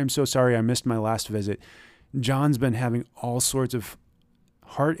 I'm so sorry I missed my last visit. John's been having all sorts of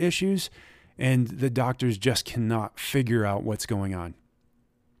heart issues, and the doctors just cannot figure out what's going on.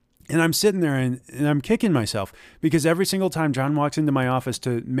 And I'm sitting there and I'm kicking myself because every single time John walks into my office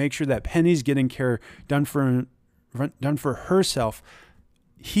to make sure that Penny's getting care done for herself,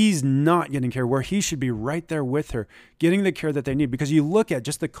 he's not getting care where he should be right there with her, getting the care that they need. Because you look at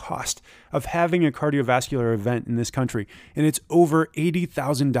just the cost of having a cardiovascular event in this country, and it's over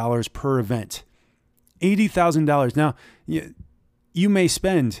 $80,000 per event. $80,000. Now, you may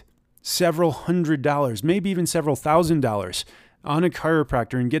spend several $100s, maybe even several $1,000s on a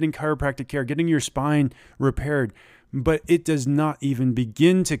chiropractor and getting chiropractic care, getting your spine repaired, but it does not even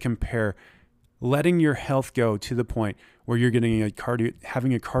begin to compare letting your health go to the point where you're getting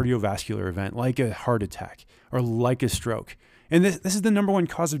having a cardiovascular event like a heart attack or like a stroke. And this is the number one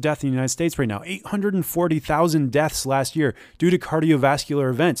cause of death in the United States right now. 840,000 deaths last year due to cardiovascular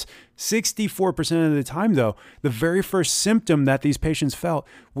events. 64% of the time, though, the very first symptom that these patients felt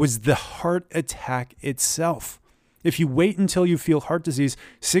was the heart attack itself. If you wait until you feel heart disease,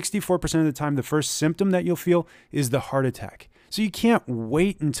 64% of the time, the first symptom that you'll feel is the heart attack. So you can't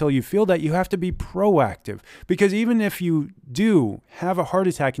wait until you feel that. You have to be proactive, because even if you do have a heart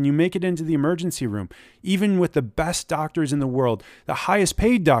attack and you make it into the emergency room, even with the best doctors in the world, the highest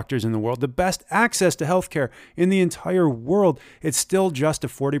paid doctors in the world, the best access to healthcare in the entire world, it's still just a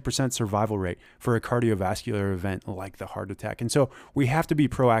 40% survival rate for a cardiovascular event like the heart attack. And so we have to be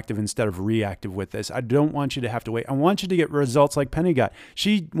proactive instead of reactive with this. I don't want you to have to wait. I want you to get results like Penny got.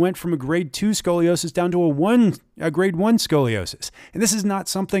 She went from a grade 2 scoliosis down to a grade 1 scoliosis. And this is not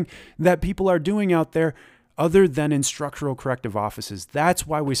something that people are doing out there other than in structural corrective offices. That's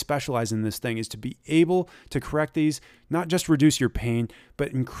why we specialize in this thing, is to be able to correct these, not just reduce your pain,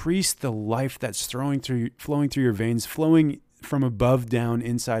 but increase the life that's flowing through your veins, flowing from above down,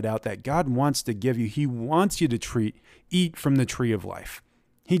 inside out, that God wants to give you. He wants you to eat from the tree of life.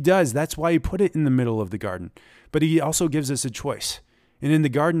 He does. That's why he put it in the middle of the garden. But he also gives us a choice. And in the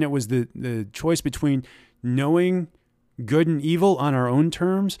garden, it was the choice between knowing good and evil on our own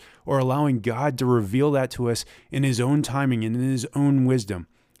terms, or allowing God to reveal that to us in his own timing and in his own wisdom.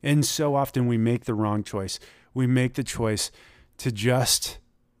 And so often we make the wrong choice. We make the choice to just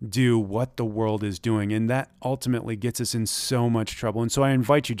do what the world is doing. And that ultimately gets us in so much trouble. And so I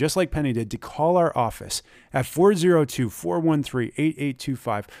invite you, just like Penny did, to call our office at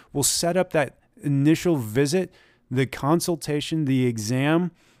 402-413-8825. We'll set up that initial visit, the consultation, the exam,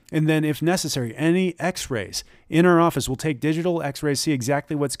 And then if necessary, any x-rays in our office, we'll take digital x-rays, see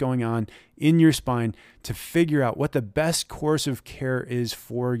exactly what's going on in your spine to figure out what the best course of care is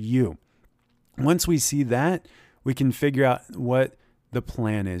for you. Once we see that, we can figure out what the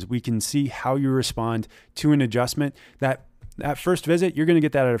plan is. We can see how you respond to an adjustment. That first visit, you're going to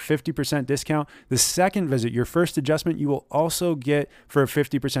get that at a 50% discount. The second visit, your first adjustment, you will also get for a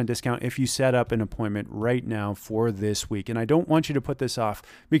 50% discount if you set up an appointment right now for this week. And I don't want you to put this off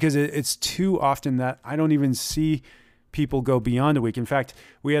because it's too often that I don't even see people go beyond a week. In fact,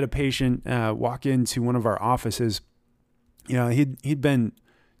 we had a patient walk into one of our offices. He'd been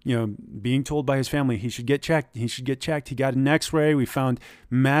being told by his family he should get checked. He got an x-ray. We found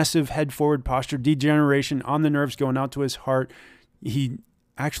massive head forward posture degeneration on the nerves going out to his heart. He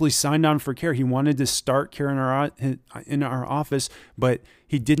actually signed on for care. He wanted to start care in our office, but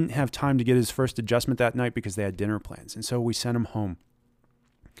he didn't have time to get his first adjustment that night because they had dinner plans. And so we sent him home.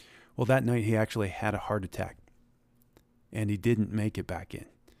 Well, that night he actually had a heart attack and he didn't make it back in.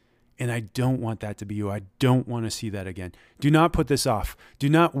 And I don't want that to be you. I don't want to see that again. Do not put this off. Do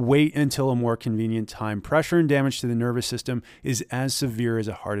not wait until a more convenient time. Pressure and damage to the nervous system is as severe as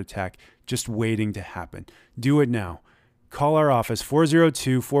a heart attack, just waiting to happen. Do it now. Call our office,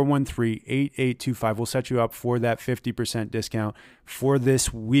 402-413-8825. We'll set you up for that 50% discount for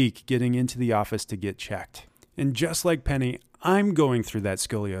this week, getting into the office to get checked. And just like Penny, I'm going through that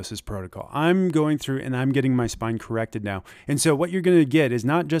scoliosis protocol. I'm going through and I'm getting my spine corrected now. And so what you're going to get is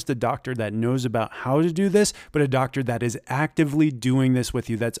not just a doctor that knows about how to do this, but a doctor that is actively doing this with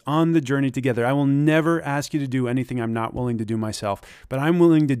you, that's on the journey together. I will never ask you to do anything I'm not willing to do myself, but I'm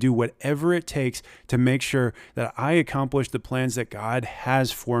willing to do whatever it takes to make sure that I accomplish the plans that God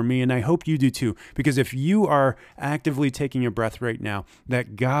has for me. And I hope you do too, because if you are actively taking a breath right now,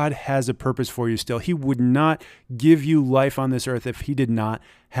 that God has a purpose for you still. He would not give you life on this earth if he did not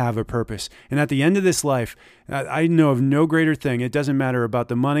have a purpose. And at the end of this life, I know of no greater thing. It doesn't matter about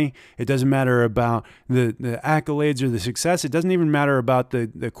the money. It doesn't matter about the accolades or the success. It doesn't even matter about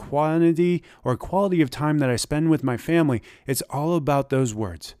the quantity or quality of time that I spend with my family. It's all about those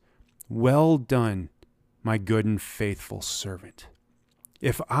words. Well done, my good and faithful servant.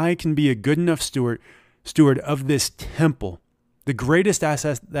 If I can be a good enough steward of this temple, the greatest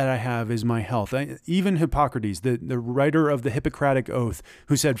asset that I have is my health. Even Hippocrates, the writer of the Hippocratic Oath,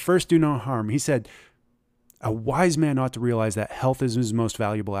 who said, first do no harm. He said, a wise man ought to realize that health is his most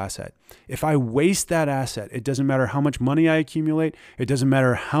valuable asset. If I waste that asset, it doesn't matter how much money I accumulate. It doesn't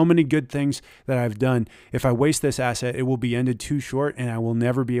matter how many good things that I've done. If I waste this asset, it will be ended too short and I will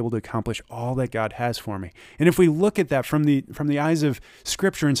never be able to accomplish all that God has for me. And if we look at that from the eyes of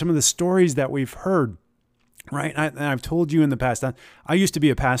Scripture and some of the stories that we've heard, right? And I've told you in the past, I used to be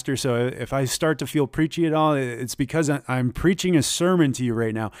a pastor, so if I start to feel preachy at all, it's because I'm preaching a sermon to you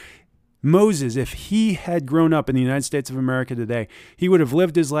right now. Moses, if he had grown up in the United States of America today, he would have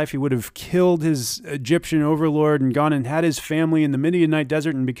lived his life. He would have killed his Egyptian overlord and gone and had his family in the Midianite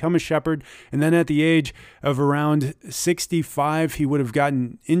desert and become a shepherd. And then at the age of around 65, he would have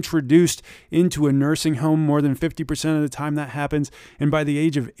gotten introduced into a nursing home more than 50% of the time that happens. And by the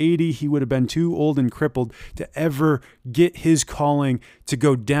age of 80, he would have been too old and crippled to ever get his calling to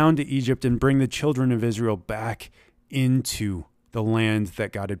go down to Egypt and bring the children of Israel back into the land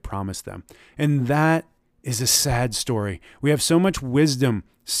that God had promised them. And that is a sad story. We have so much wisdom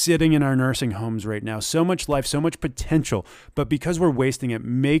sitting in our nursing homes right now, so much life, so much potential, but because we're wasting it,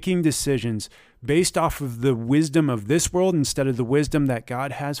 making decisions based off of the wisdom of this world instead of the wisdom that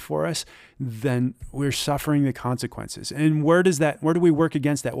God has for us, then we're suffering the consequences. And where do we work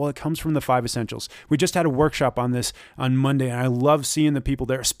against that? Well, it comes from the 5 essentials. We just had a workshop on this on Monday, and I love seeing the people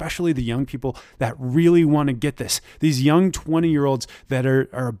there, especially the young people that really want to get this. These young 20-year-olds that are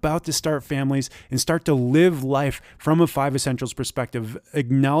about to start families and start to live life from a 5 essentials perspective,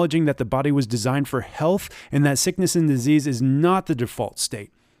 acknowledging that the body was designed for health and that sickness and disease is not the default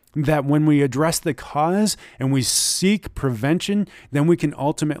state. That when we address the cause and we seek prevention, then we can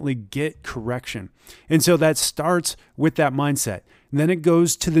ultimately get correction. And so that starts with that mindset. And then it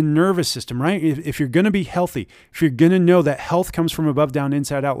goes to the nervous system, right? If you're going to be healthy, if you're going to know that health comes from above, down,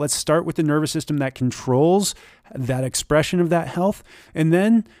 inside out, let's start with the nervous system that controls that expression of that health. And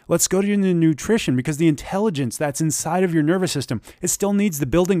then let's go to the nutrition, because the intelligence that's inside of your nervous system, it still needs the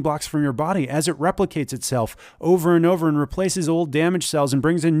building blocks from your body as it replicates itself over and over and replaces old damaged cells and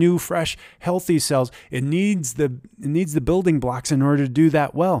brings in new, fresh, healthy cells. It needs the building blocks in order to do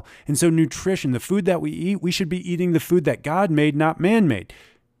that well. And so nutrition, the food that we eat, we should be eating the food that God made, not man-made.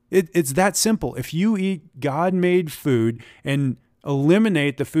 It's that simple. If you eat God-made food and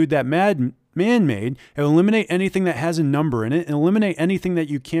eliminate the food that man-made, eliminate anything that has a number in it, and eliminate anything that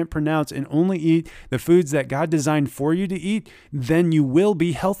you can't pronounce, and only eat the foods that God designed for you to eat, then you will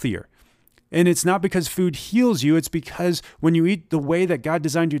be healthier. And it's not because food heals you. It's because when you eat the way that God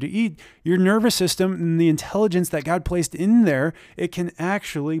designed you to eat, your nervous system and the intelligence that God placed in there, it can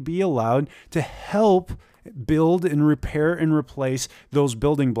actually be allowed to help build and repair and replace those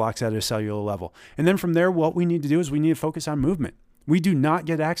building blocks at a cellular level. And then from there, what we need to do is we need to focus on movement. We do not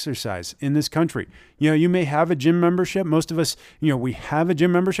get exercise in this country. You may have a gym membership. Most of us, we have a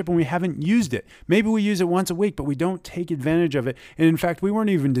gym membership and we haven't used it. Maybe we use it once a week, but we don't take advantage of it. And in fact, we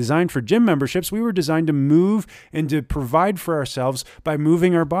weren't even designed for gym memberships. We were designed to move and to provide for ourselves by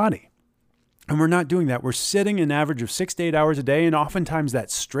moving our body. And we're not doing that. We're sitting an average of 6 to 8 hours a day, and oftentimes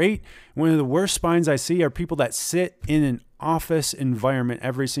that's straight. One of the worst spines I see are people that sit in an office environment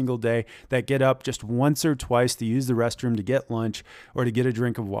every single day, that get up just once or twice to use the restroom, to get lunch, or to get a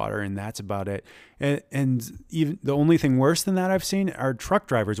drink of water, and that's about it. And even the only thing worse than that I've seen are truck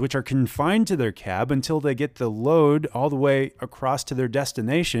drivers, which are confined to their cab until they get the load all the way across to their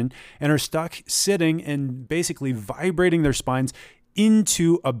destination and are stuck sitting and basically vibrating their spines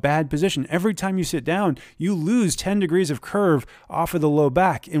into a bad position. Every time you sit down, you lose 10 degrees of curve off of the low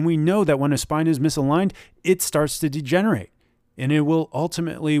back. And we know that when a spine is misaligned, it starts to degenerate. And it will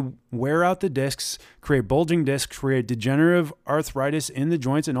ultimately wear out the discs, create bulging discs, create degenerative arthritis in the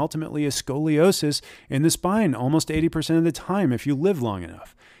joints, and ultimately a scoliosis in the spine almost 80% of the time if you live long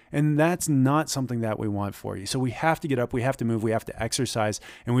enough. And that's not something that we want for you. So we have to get up, we have to move, we have to exercise.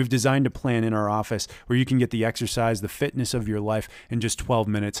 And we've designed a plan in our office where you can get the exercise, the fitness of your life in just 12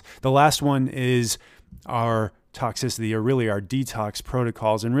 minutes. The last one is our toxicity, or really our detox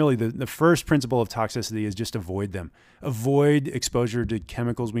protocols. And really the first principle of toxicity is just avoid them. Avoid exposure to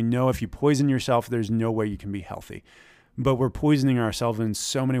chemicals. We know if you poison yourself, there's no way you can be healthy. But we're poisoning ourselves in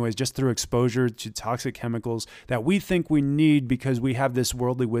so many ways just through exposure to toxic chemicals that we think we need because we have this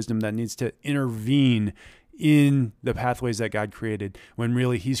worldly wisdom that needs to intervene in the pathways that God created, when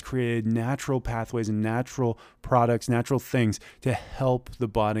really He's created natural pathways and natural products, natural things to help the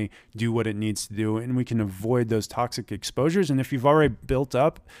body do what it needs to do. And we can avoid those toxic exposures. And if you've already built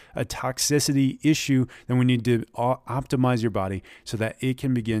up a toxicity issue, then we need to optimize your body so that it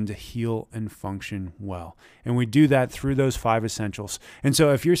can begin to heal and function well. And we do that through those 5 essentials. And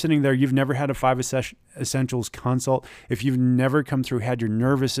so if you're sitting there, you've never had a 5 essentials consult, if you've never come through, had your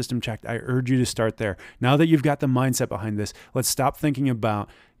nervous system checked, I urge you to start there. Now that you've got the mindset behind this, let's stop thinking about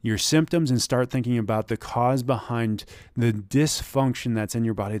your symptoms and start thinking about the cause behind the dysfunction that's in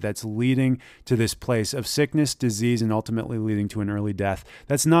your body that's leading to this place of sickness, disease, and ultimately leading to an early death.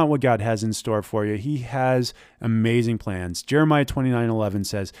 That's not what God has in store for you. He has amazing plans. Jeremiah 29:11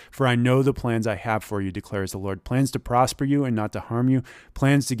 says, "For I know the plans I have for you, declares the Lord, plans to prosper you and not to harm you,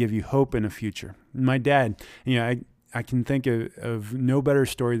 plans to give you hope and a future." My dad, I can think of no better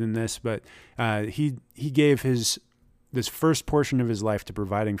story than this, but he gave this first portion of his life to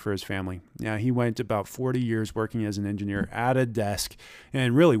providing for his family. He went about 40 years working as an engineer at a desk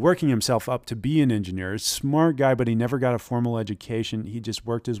and really working himself up to be an engineer. Smart guy, but he never got a formal education. He just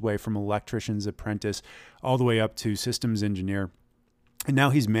worked his way from electrician's apprentice all the way up to systems engineer. And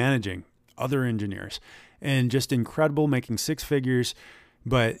now he's managing other engineers and just incredible, making 6 figures.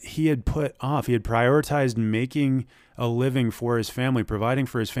 But he had prioritized making a living for his family, providing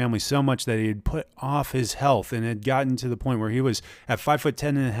for his family so much that he had put off his health and had gotten to the point where he was at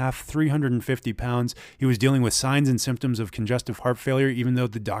 5'10.5", 350 pounds. He was dealing with signs and symptoms of congestive heart failure, even though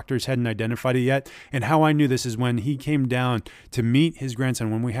the doctors hadn't identified it yet. And how I knew this is when he came down to meet his grandson,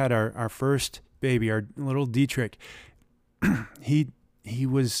 when we had our first baby, our little Dietrich. He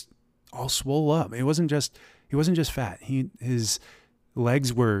was all swole up. He wasn't just fat. His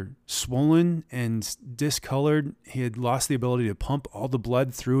legs were swollen and discolored. He had lost the ability to pump all the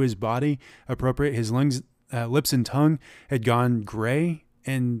blood through his body appropriate. His lungs, lips and tongue had gone gray.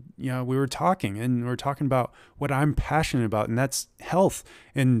 And, we were talking about what I'm passionate about, and that's health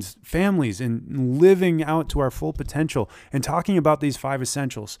and families and living out to our full potential and talking about these 5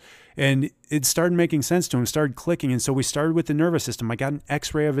 essentials. And it started making sense to him, started clicking. And so we started with the nervous system. I got an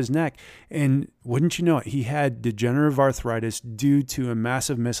x-ray of his neck, and wouldn't you know it, he had degenerative arthritis due to a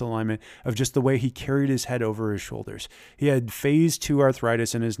massive misalignment of just the way he carried his head over his shoulders. He had phase 2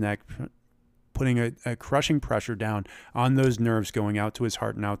 arthritis in his neck, putting a crushing pressure down on those nerves going out to his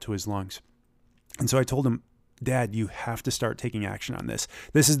heart and out to his lungs. And so I told him, Dad, you have to start taking action on this.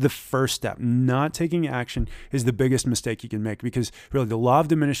 This is the first step. Not taking action is the biggest mistake you can make, because really the law of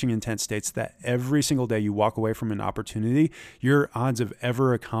diminishing intent states that every single day you walk away from an opportunity, your odds of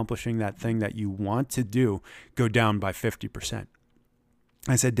ever accomplishing that thing that you want to do go down by 50%.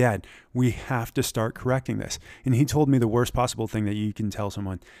 I said, Dad, we have to start correcting this. And he told me the worst possible thing that you can tell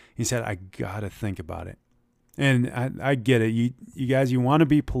someone. He said, I got to think about it. And I get it. You guys, you want to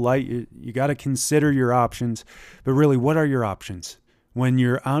be polite. You got to consider your options. But really, what are your options? When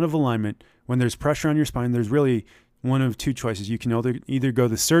you're out of alignment, when there's pressure on your spine, there's really one of two choices. You can either go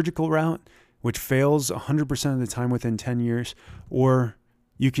the surgical route, which fails 100% of the time within 10 years, or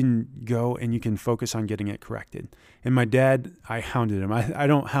you can go and you can focus on getting it corrected. And my dad, I hounded him. I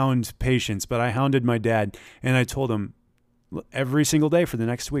don't hound patients, but I hounded my dad. And I told him every single day for the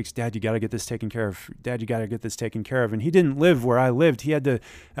next weeks, Dad, you got to get this taken care of. Dad, you got to get this taken care of. And he didn't live where I lived. He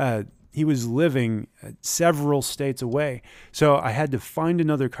was living several states away. So I had to find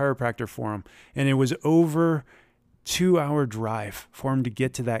another chiropractor for him. And it was over 2-hour drive for him to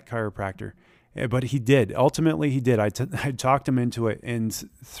get to that chiropractor. But he did. Ultimately, he did. I talked him into it. And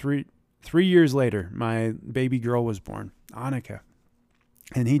three years later, my baby girl was born, Annika.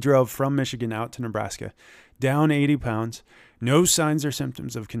 And he drove from Michigan out to Nebraska, down 80 pounds, no signs or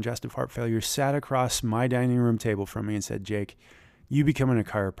symptoms of congestive heart failure, sat across my dining room table from me and said, Jake, you becoming a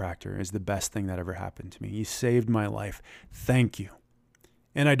chiropractor is the best thing that ever happened to me. You saved my life. Thank you.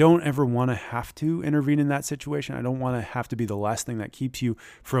 And I don't ever want to have to intervene in that situation. I don't want to have to be the last thing that keeps you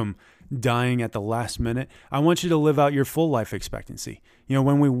from dying at the last minute. I want you to live out your full life expectancy.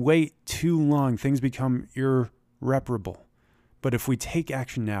 When we wait too long, things become irreparable. But if we take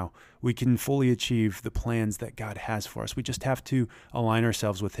action now, we can fully achieve the plans that God has for us. We just have to align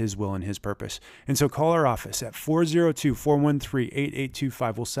ourselves with His will and His purpose. And so call our office at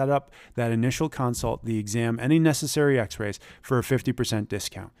 402-413-8825. We'll set up that initial consult, the exam, any necessary x-rays for a 50%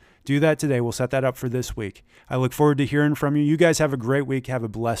 discount. Do that today. We'll set that up for this week. I look forward to hearing from you. You guys have a great week. Have a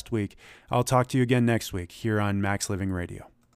blessed week. I'll talk to you again next week here on Max Living Radio.